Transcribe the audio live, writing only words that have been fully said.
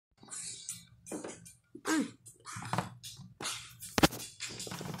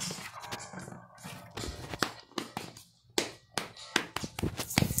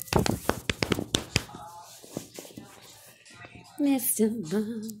Mr.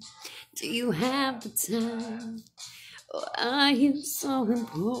 Bun, do you have the time? Or are you so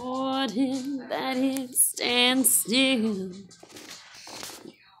important that it stands still?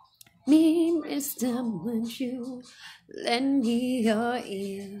 Me, Mr. Won't you lend me your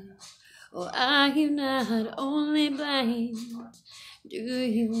ear? Or are you not only blind? Do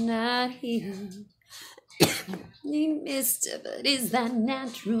you not hear? Me, mister, but is that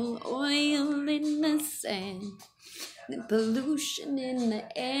natural oil in the sand? The pollution in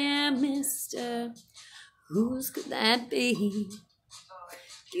the air, mister, whose could that be?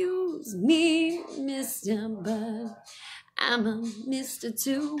 Excuse me, mister, but I'm a mister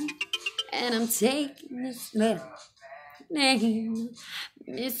too, and I'm taking this name,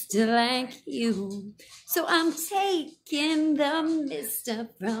 mister like you. So I'm taking the mister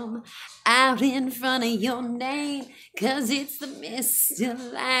from out in front of your name, 'cause it's the mister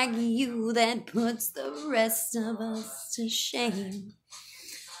like you that puts the rest of us to shame.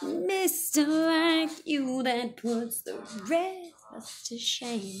 Mister like you that puts the rest of us to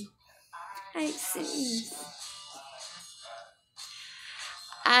shame.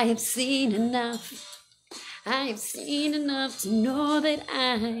 I have seen enough. I have seen enough to know that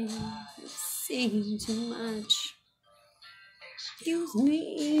I have seen too much. Excuse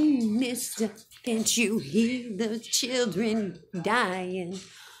me, mister, can't you hear the children dying?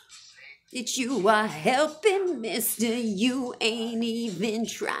 That you are helping, mister, you ain't even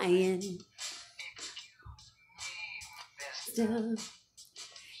trying. Mister,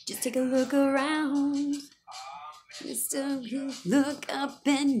 just take a look around. Mister, look up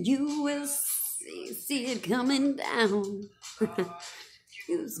and you will see it coming down.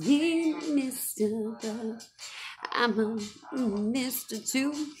 Excuse me, mister, but I'm a mister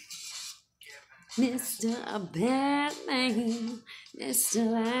too. Mister, a bad man, mister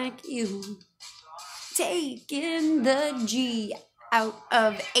like you. Taking the G out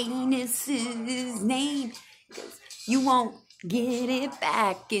of anus's name, 'cause you won't get it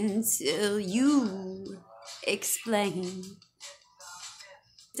back until you explain.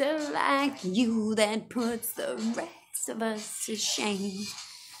 Mister like you that puts the rest of us to shame.